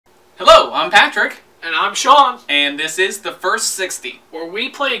Hello, I'm Patrick. And I'm Sean. And this is the FirstSixty, where we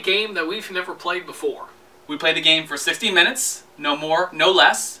play a game that we've never played before. We play the game for 60 minutes, no more, no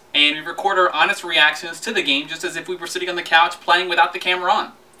less, and we record our honest reactions to the game just as if we were sitting on the couch playing without the camera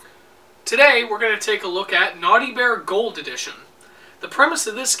on. Today, we're going to take a look at Naughty Bear Gold Edition. The premise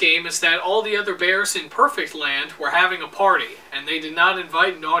of this game is that all the other bears in Perfect Land were having a party, and they did not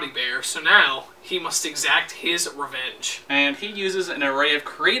invite Naughty Bear, so now he must exact his revenge. And he uses an array of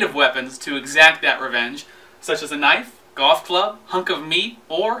creative weapons to exact that revenge, such as a knife, golf club, hunk of meat,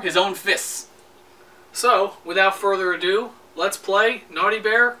 or his own fists. So, without further ado, let's play Naughty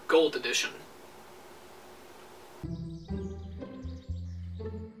Bear Gold Edition.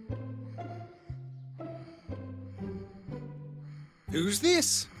 Who's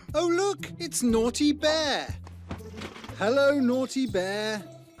this? Oh look, it's Naughty Bear. Hello, Naughty Bear.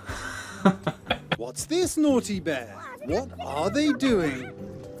 What's this, Naughty Bear? What are they doing?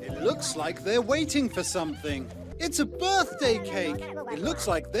 It looks like they're waiting for something. It's a birthday cake. It looks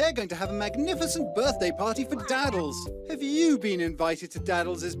like they're going to have a magnificent birthday party for Daddles. Have you been invited to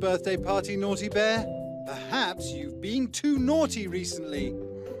Daddles' birthday party, Naughty Bear? Perhaps you've been too naughty recently.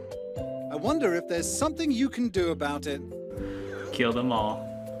 I wonder if there's something you can do about it. Kill them all.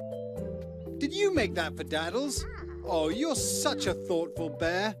 Did you make that for Daddles? Oh, you're such a thoughtful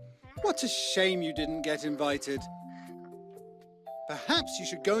bear. What a shame you didn't get invited. Perhaps you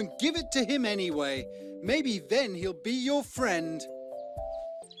should go and give it to him anyway. Maybe then he'll be your friend.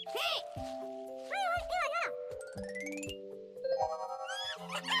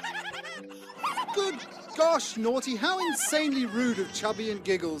 Good gosh, Naughty, how insanely rude of Chubby and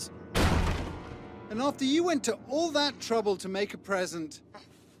Giggles. And after you went to all that trouble to make a present.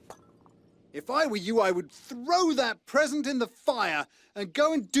 If I were you, I would throw that present in the fire and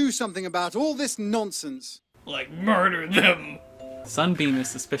go and do something about all this nonsense. Like murder them. Sunbeam is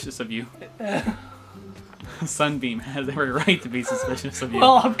suspicious of you. Sunbeam has every right to be suspicious of you.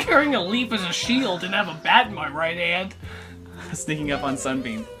 Well, I'm carrying a leaf as a shield and have a bat in my right hand. Sneaking up on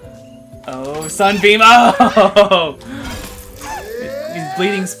Sunbeam. Oh, Sunbeam! Oh! He's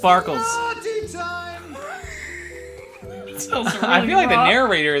bleeding sparkles. Really I feel like the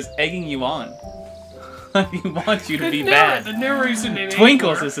narrator is egging you on. He wants you to be bad. The narrator's an enabler.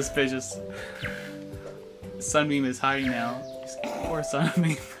 Twinkles is suspicious. Sunbeam is hiding now. Poor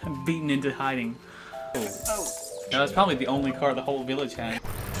Sunbeam, beaten into hiding. Oh. That was probably the only car the whole village had.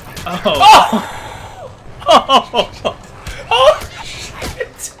 Oh! Oh! Oh!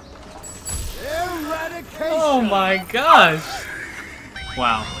 Shit! Eradication. Oh my gosh!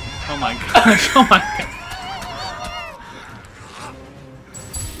 Wow. Oh my gosh. Oh my gosh.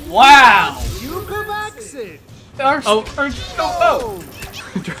 Wow! Oh!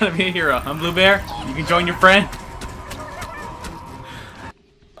 I'm trying to be a hero. I'm Blue Bear. You can join your friend.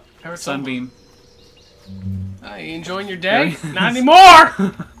 Sunbeam. You enjoying your day? Not anymore!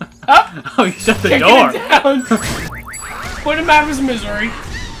 Oh, you shut the door! Down. Put him out of his misery.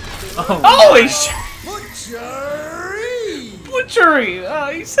 Oh, holy shit! Butchery! Butchery!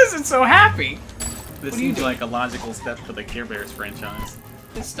 He says it's so happy. This seems like a logical step for the Care Bears franchise.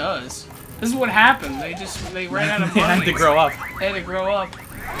 This does. This is what happened. They ran out of money. They had to grow up. They had to grow up.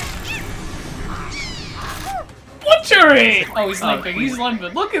 Butchery! Oh, he's limping. He's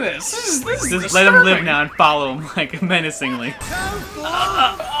limping. Look at this. This is just let him live now and follow him like menacingly.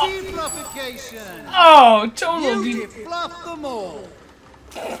 Oh, total defluff them all.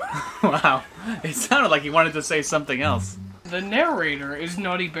 Wow. It sounded like he wanted to say something else. The narrator is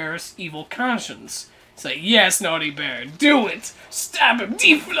Naughty Bear's evil conscience. It's like, yes, Naughty Bear, do it! Stab him!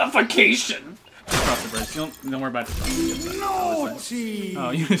 Defluffication! Cross the bridge. Don't worry about it. Naughty!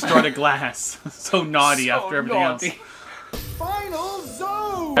 Oh, you destroyed a glass. So naughty so after everything else. Final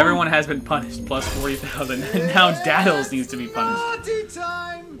zone! Everyone has been punished, plus 40,000. And now Daddles needs to be punished. Naughty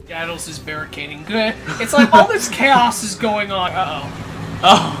time! Daddles is barricading. Good. It's like all this chaos is going on. Uh-oh.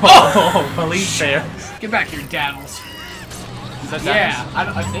 Oh, police bear. Get back here, Daddles. Is that yeah,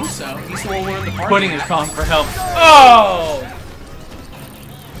 I think so. He's the one in the party. Pudding is calling for help. Oh!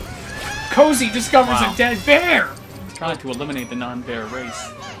 Cozy discovers a dead bear! Trying to eliminate the non-bear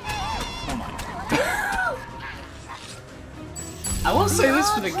race. Oh my god. I will say this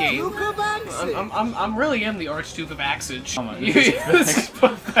for the game. I'm really am the Archduke of Axage. Oh my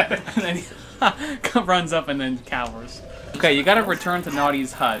god. And then he runs up and then cowers. Okay, you gotta return to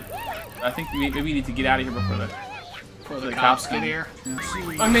Naughty's hut. I think maybe we need to get out of here before the cops get here. Yeah.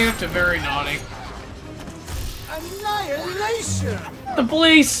 I made it to very naughty. Annihilation! The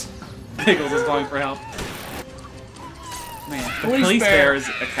police! Pickles is calling for help. Man, the police bear is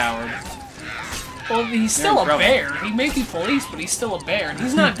a coward. Well, he's They're in still a trouble. bear. He may be police, but he's still a bear, and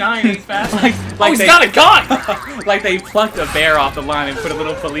he's not dying any faster. Like he's they- got a gun! Like they plucked a bear off the line and put a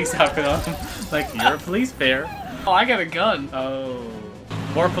little police outfit on him. Like, you're a police bear. Oh, I got a gun. Oh.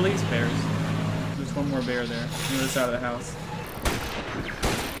 More police bears. There's one more bear there. On the other side of the house.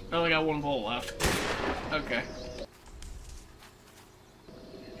 I only got one bolt left. Okay.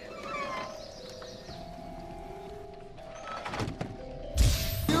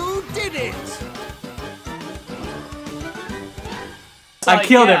 You did it! I Like,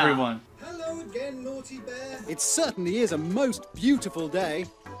 killed yeah. everyone. Hello again, Naughty Bear. It certainly is a most beautiful day.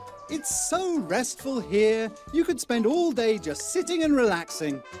 It's so restful here. You could spend all day just sitting and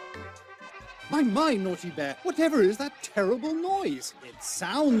relaxing. My, Naughty Bear, whatever is that terrible noise? It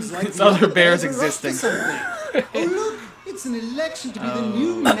sounds like It's the other bears are up to existing. something. Oh, look, it's an election to be the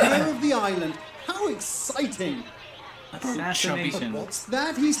new mayor of the island. How exciting! Assassination. What's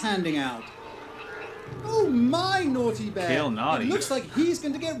that he's handing out? Oh my, Naughty Bear! Kill Naughty. It looks like he's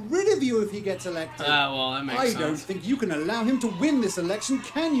going to get rid of you if he gets elected. Well, that makes I sense. don't think you can allow him to win this election,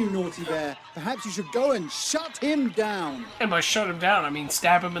 can you, Naughty Bear? Perhaps you should go and shut him down. And by shut him down, I mean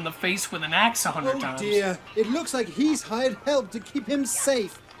stab him in the face with an axe 100 Oh times. dear, it looks like he's hired help to keep him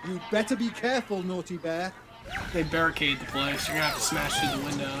safe. You'd better be careful, Naughty Bear. They barricade the place. You're gonna have to smash through the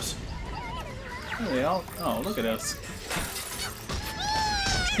windows. Oh, look at us.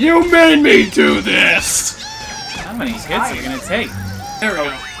 You made me do this! How many hits are you gonna take? There we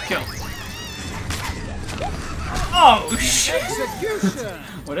go. Kill. Oh, shit! Execution!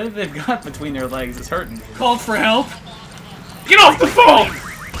 Whatever they've got between their legs is hurting. Called for help. Get off the phone!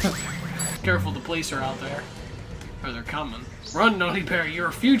 Careful, the police are out there. Or they're coming. Run, Naughty Bear, you're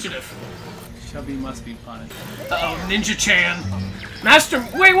a fugitive. Chubby must be punished. Uh-oh, Ninja-chan. Master...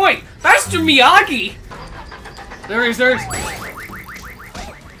 Wait! Master Miyagi! There he is, there he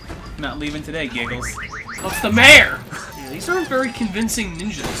is. Not leaving today, Giggles. Oh, it's the mayor! Yeah, these aren't very convincing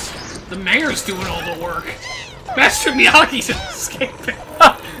ninjas. The mayor's doing all the work. Master Miyagi's escaping.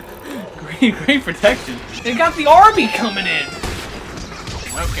 Great protection. They got the army coming in.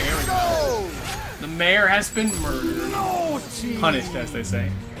 Okay, here we go. The mayor has been murdered. Punished, as they say.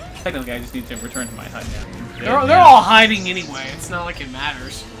 Technically, I just need to return to my hut now. They're all hiding anyway. It's not like it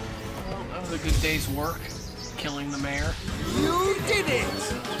matters. Well, that was a good day's work. Killing the mayor. You did it!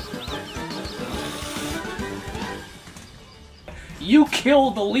 You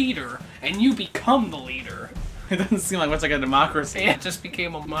kill the leader, and you become the leader. It doesn't seem like much like a democracy. It just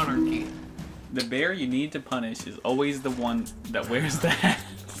became a monarchy. The bear you need to punish is always the one that wears the hat.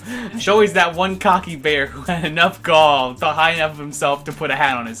 It's always that one cocky bear who had enough gall to high enough of himself to put a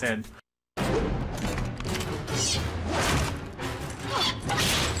hat on his head.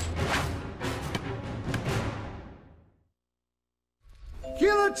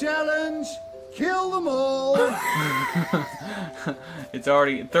 Killer challenge! Kill them all! It's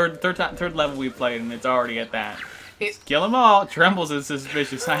already third level we played, and it's already at that. It- Kill them all. Trembles is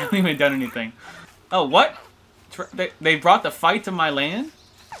suspicious. I haven't even done anything. Oh, what? They brought the fight to my land?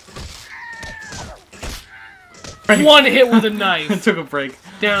 One hit with a I knife. took a break.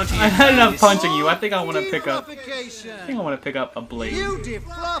 Down to you. I had enough punching you. I think I want to pick up. I Defluffication. think I want to pick up a blade. You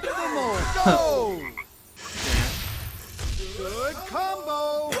defluff them all! Go! Good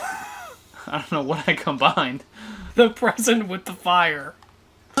combo! I don't know what I combined. The present with the fire.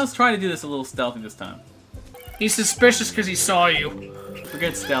 Let's try to do this a little stealthy this time. He's suspicious because he saw you.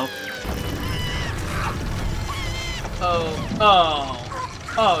 Forget stealth. Oh,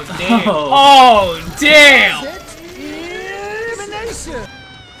 damn. Oh. Oh, damn! Elimination!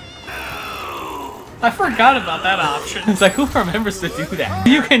 I forgot about that option. It's like, who remembers to do that?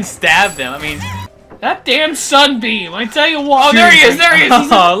 You can stab them. I mean, That damn sunbeam, I tell you what. Oh, there he is, there he is!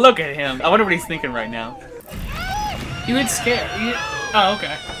 He's Oh, look at him. I wonder what he's thinking right now. You get scared. Oh,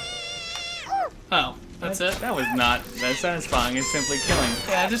 okay. Oh, that's it? That was not that satisfying. It's simply killing.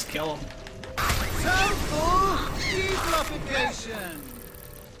 Yeah, just kill him. Total defluffication!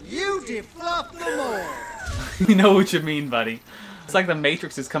 You defluff them all! You know what you mean, buddy. It's like the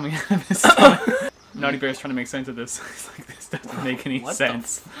Matrix is coming out of his stomach. Naughty Bear's trying to make sense of this. He's like, this doesn't make any What the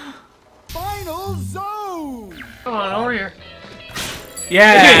sense. Final zone! Come on, over here.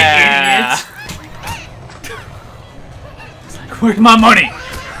 Yeah! Idiot. It's like, where's my money?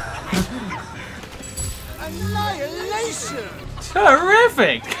 Annihilation!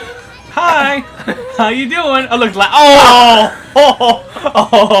 Terrific! Hi! How you doing? Oh, look,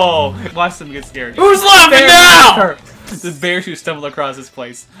 oh! Watch them get scared. Who's laughing now? The bears who stumble across this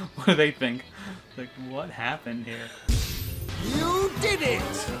place. What do they think? Like, what happened here? You did it!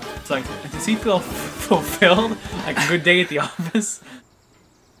 It's like, does he feel fulfilled? Like a good day at the office?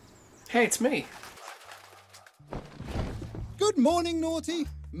 Hey, it's me. Good morning, Naughty.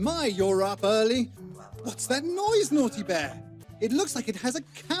 My, you're up early. What's that noise, Naughty Bear? It looks like it has a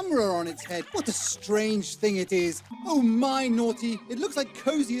camera on its head. What a strange thing it is. Oh my, Naughty. It looks like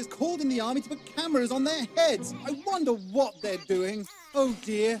Cozy has called in the army to put cameras on their heads. I wonder what they're doing. Oh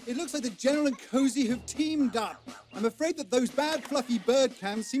dear, it looks like the General and Cozy have teamed up. I'm afraid that those bad fluffy bird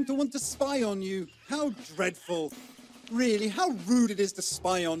cams seem to want to spy on you. How dreadful. Really, how rude it is to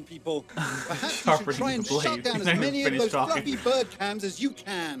spy on people. Perhaps you should try and shut down as many of those fluffy bird cams as you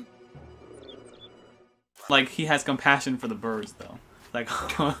can. Like, he has compassion for the birds, though. Like,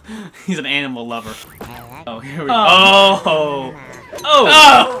 he's an animal lover. Oh, here we go. Oh!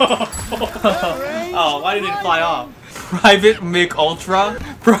 Oh, why did it fly off? Private Mick Ultra?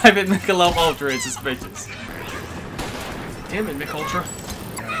 Private Michelob Ultra is suspicious. Damn it, Mick Ultra.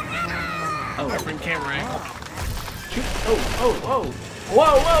 Oh, different camera angle. oh!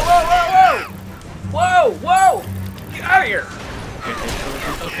 Whoa! Whoa! Whoa! Get out of here!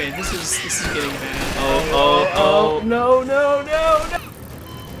 Okay, this is getting bad. Oh! No!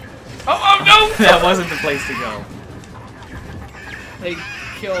 Oh no! That wasn't the place to go. They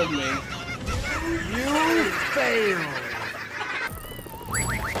killed me. You failed.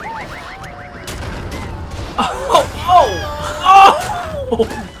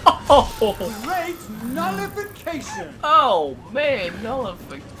 Great nullification! Oh man,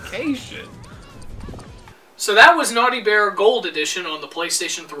 nullification. So that was Naughty Bear Gold Edition on the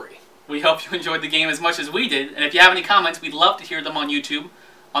PlayStation 3. We hope you enjoyed the game as much as we did, and if you have any comments, we'd love to hear them on YouTube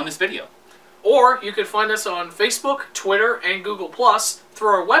on this video. Or you can find us on Facebook, Twitter, and Google Plus through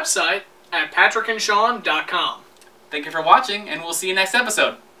our website at patrickandshawn.com. Thank you for watching, and we'll see you next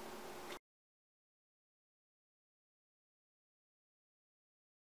episode.